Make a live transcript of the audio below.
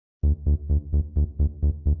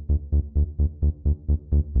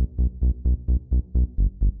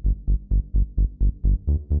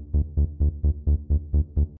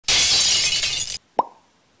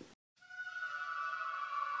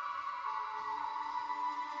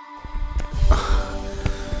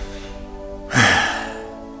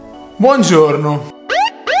Buongiorno.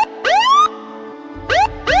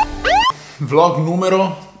 Vlog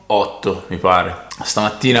numero 8, mi pare.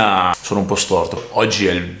 Stamattina sono un po' storto. Oggi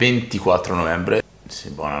è il 24 novembre. Sì,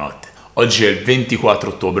 buonanotte. Oggi è il 24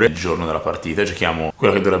 ottobre, il giorno della partita. Giochiamo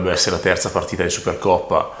quella che dovrebbe essere la terza partita di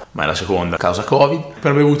Supercoppa, ma è la seconda causa Covid. Ho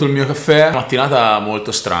appena bevuto il mio caffè. Una mattinata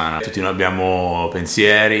molto strana. Tutti noi abbiamo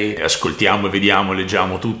pensieri, ascoltiamo e vediamo,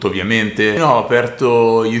 leggiamo tutto ovviamente. No, ho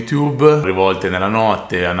aperto YouTube, 3 volte nella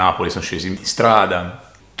notte, a Napoli sono scesi in strada.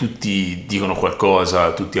 Tutti dicono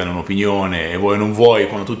qualcosa, tutti hanno un'opinione, e vuoi o non vuoi,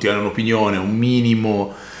 quando tutti hanno un'opinione, un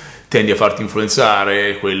minimo tendi a farti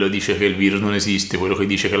influenzare. Quello dice che il virus non esiste, quello che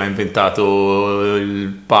dice che l'ha inventato il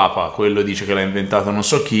Papa, quello dice che l'ha inventato non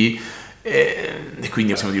so chi, e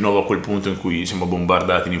quindi siamo di nuovo a quel punto in cui siamo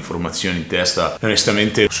bombardati di informazioni in testa. E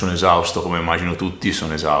onestamente sono esausto, come immagino tutti,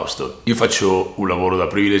 sono esausto. Io faccio un lavoro da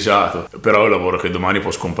privilegiato, però è un lavoro che domani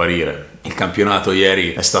può scomparire. Il campionato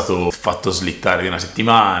ieri è stato fatto slittare di una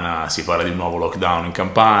settimana, si parla di un nuovo lockdown in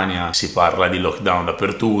Campania, si parla di lockdown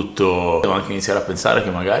dappertutto. Devo anche iniziare a pensare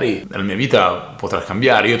che magari la mia vita potrà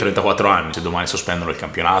cambiare. Io ho 34 anni, se domani sospendono il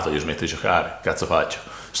campionato io smetto di giocare, cazzo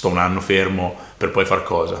faccio? Sto un anno fermo per poi far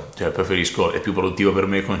cosa? Cioè preferisco, è più produttivo per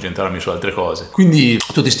me concentrarmi su altre cose. Quindi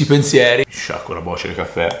tutti sti pensieri, sciacquo la boccia di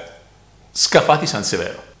caffè, Scafati San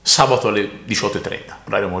Severo, sabato alle 18:30,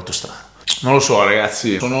 orario molto strano. Non lo so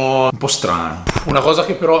ragazzi, sono un po' strano. Una cosa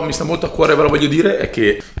che però mi sta molto a cuore, ve la voglio dire, è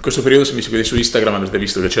che in questo periodo, se mi seguite su Instagram, avete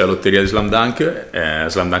visto che c'è la lotteria di Slam Dunk.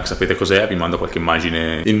 Slam Dunk sapete cos'è, vi mando qualche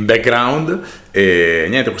immagine in background. E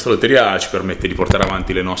niente, questa lotteria ci permette di portare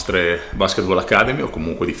avanti le nostre Basketball Academy, o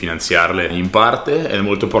comunque di finanziarle in parte, ed è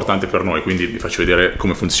molto importante per noi, quindi vi faccio vedere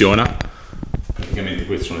come funziona. Praticamente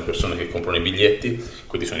queste sono le persone che comprano i biglietti,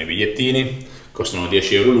 questi sono i bigliettini. Costano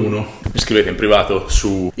 10 euro l'uno. Mi scrivete in privato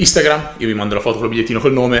su Instagram, io vi mando la foto con il bigliettino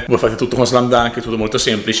col nome. Voi fate tutto con Slam Dunk, è tutto molto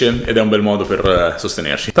semplice ed è un bel modo per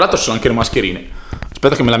sostenerci. Tra l'altro ci sono anche le mascherine.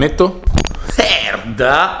 Aspetta che me la metto.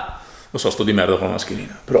 Merda! Lo so, sto di merda con la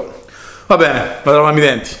mascherina, però va bene, vado a lavarmi i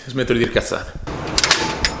denti, smetto di dire cazzate.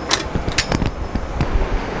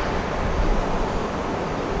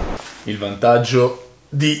 Il vantaggio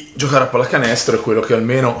di giocare a pallacanestro è quello che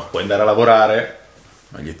almeno puoi andare a lavorare,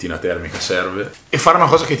 magliettina termica serve, e fare una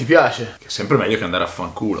cosa che ti piace, che è sempre meglio che andare a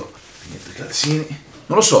fanculo. Niente calzini.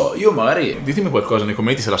 Non lo so, io magari, ditemi qualcosa nei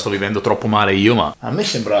commenti se la sto vivendo troppo male io, ma a me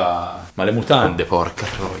sembra, ma le mutande, porca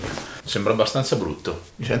troia, sembra abbastanza brutto.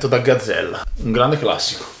 Mi sento da gazzella, un grande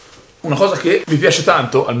classico. Una cosa che vi piace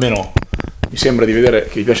tanto, almeno mi sembra di vedere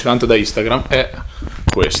che vi piace tanto da Instagram, è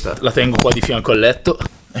questa. La tengo qua di fianco al letto,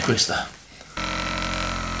 è questa.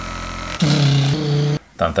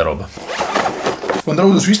 Tanta roba. Quando la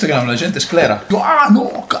uso su Instagram la gente sclera. Ah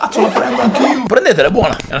no, cazzo, la prendo anch'io. Prendetela, è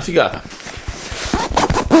buona, è una figata.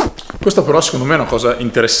 Questo però secondo me è una cosa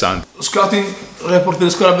interessante. Lo scouting report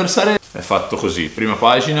delle scuole avversarie è fatto così: prima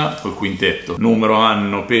pagina col quintetto, numero,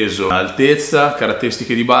 anno, peso, altezza,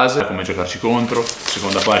 caratteristiche di base, come giocarci contro.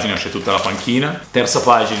 Seconda pagina c'è tutta la panchina. Terza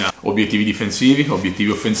pagina obiettivi difensivi,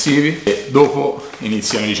 obiettivi offensivi, e dopo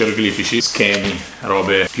iniziano i geroglifici, schemi,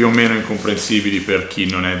 robe più o meno incomprensibili per chi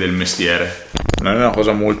non è del mestiere. Non è una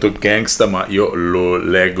cosa molto gangsta, ma io lo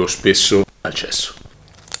leggo spesso al cesso.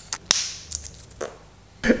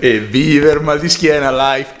 E viver mal di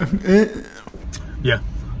schiena life. Via,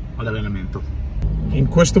 ad allenamento. In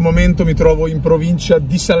questo momento mi trovo in provincia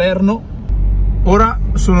di Salerno. Ora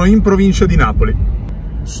sono in provincia di Napoli.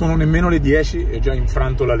 Sono nemmeno le 10 e già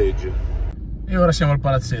infranto la legge. E ora siamo al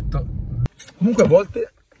palazzetto. Comunque a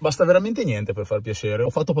volte basta veramente niente per far piacere.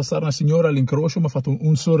 Ho fatto passare una signora all'incrocio, mi ha fatto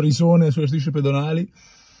un sorrisone sulle strisce pedonali.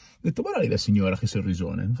 Ho detto, guarda lì la signora che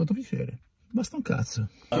sorrisone, mi ha fatto piacere. Basta un cazzo.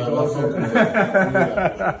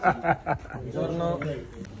 Buongiorno.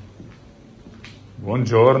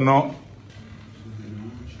 Buongiorno.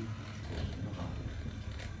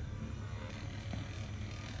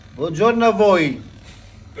 Buongiorno a voi.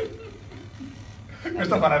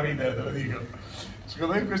 Questa farà ridere, te lo dico.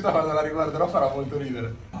 Secondo me questa quando la riguarderò farà molto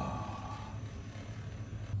ridere.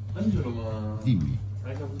 Angelo, ma Dimmi.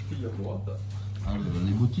 hai una bottiglia vuota? Allora,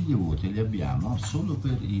 le bottiglie vuote le abbiamo solo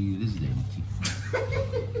per i residenti.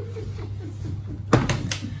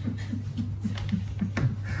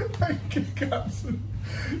 Che cazzo?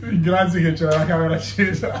 Ringrazio che c'era la camera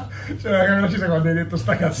accesa. C'era la camera accesa quando hai detto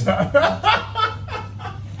sta cazzata.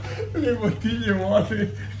 Le bottiglie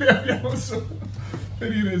vuote le abbiamo solo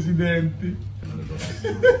per i residenti.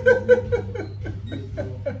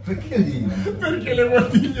 Perché dico? Perché le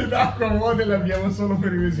bottiglie d'acqua vuote le abbiamo solo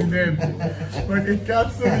per i residenti. Ma che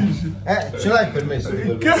cazzo dici? Ce l'hai il permesso?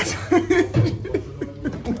 Che cazzo?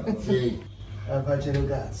 Sì. Faccio un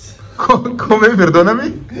cazzo. Come?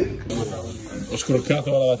 Perdonami? Ho scroccato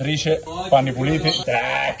la lavatrice, panni puliti.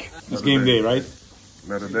 Tac! It's game day, right?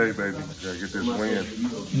 Another day, baby. Gotta get this win.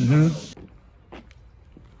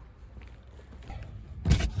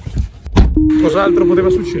 Cos'altro poteva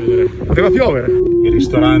succedere? Poteva piovere. Il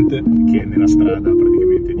ristorante, che è nella strada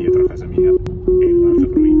praticamente dietro a casa mia, è in un'altra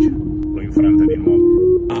provincia. L'ho infranta di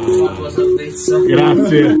nuovo. Tua salvezza.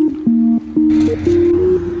 Grazie.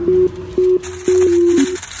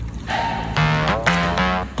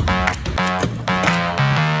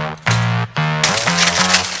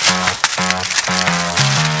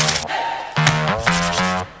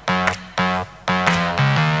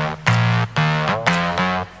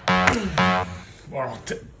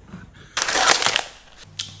 Buonanotte.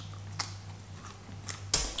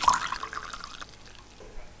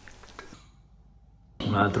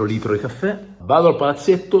 Un altro litro di caffè. Vado al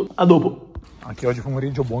palazzetto, a dopo. Anche oggi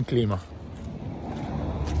pomeriggio buon clima.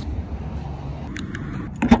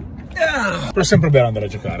 Però è sempre bello andare a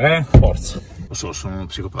giocare, Forza. Lo so, sono uno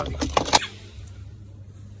psicopatico.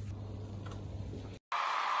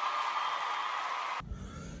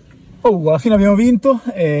 Oh, alla fine abbiamo vinto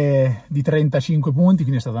di 35 punti,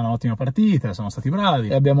 quindi è stata un'ottima partita, siamo stati bravi.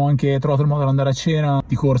 E abbiamo anche trovato il modo di andare a cena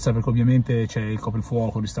di corsa, perché ovviamente c'è il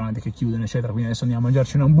coprifuoco, i ristoranti che chiudono, eccetera. Quindi adesso andiamo a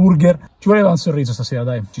mangiarci un hamburger. Ci voleva un sorriso stasera,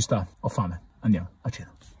 dai, ci sta, ho fame, andiamo a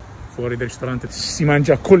cena. Fuori dal ristorante si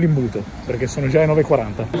mangia con l'imbuto, perché sono già le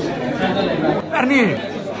 9:40.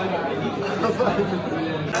 Ernie!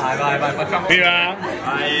 Vai, facciamo. Viva!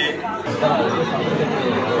 Vai!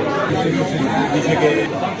 Dice che...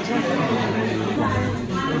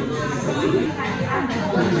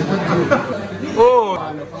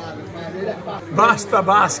 Oh! Basta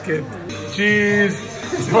basket! Cheese!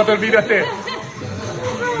 Si è fatto il video a te!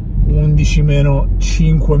 11 meno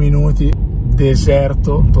 5 minuti,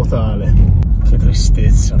 deserto totale. Che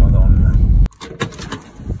tristezza, madonna.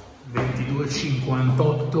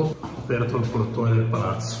 22:58, ho aperto il portone del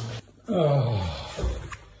palazzo. Ho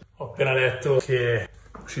appena letto che è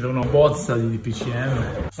uscita una bozza di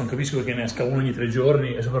DPCM. Non capisco perché ne esca uno ogni 3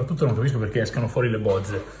 giorni e soprattutto non capisco perché escano fuori le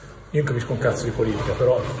bozze. Io non capisco un cazzo di politica,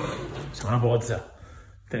 però se è una bozza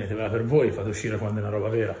tenetevela per voi, fate uscire quando è una roba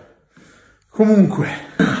vera. Comunque,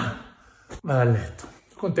 vado a letto.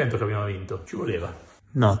 Contento che abbiamo vinto, ci voleva.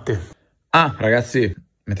 Notte. Ah, ragazzi,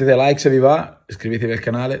 mettete like se vi va, iscrivetevi al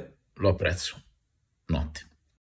canale, lo apprezzo. Notte.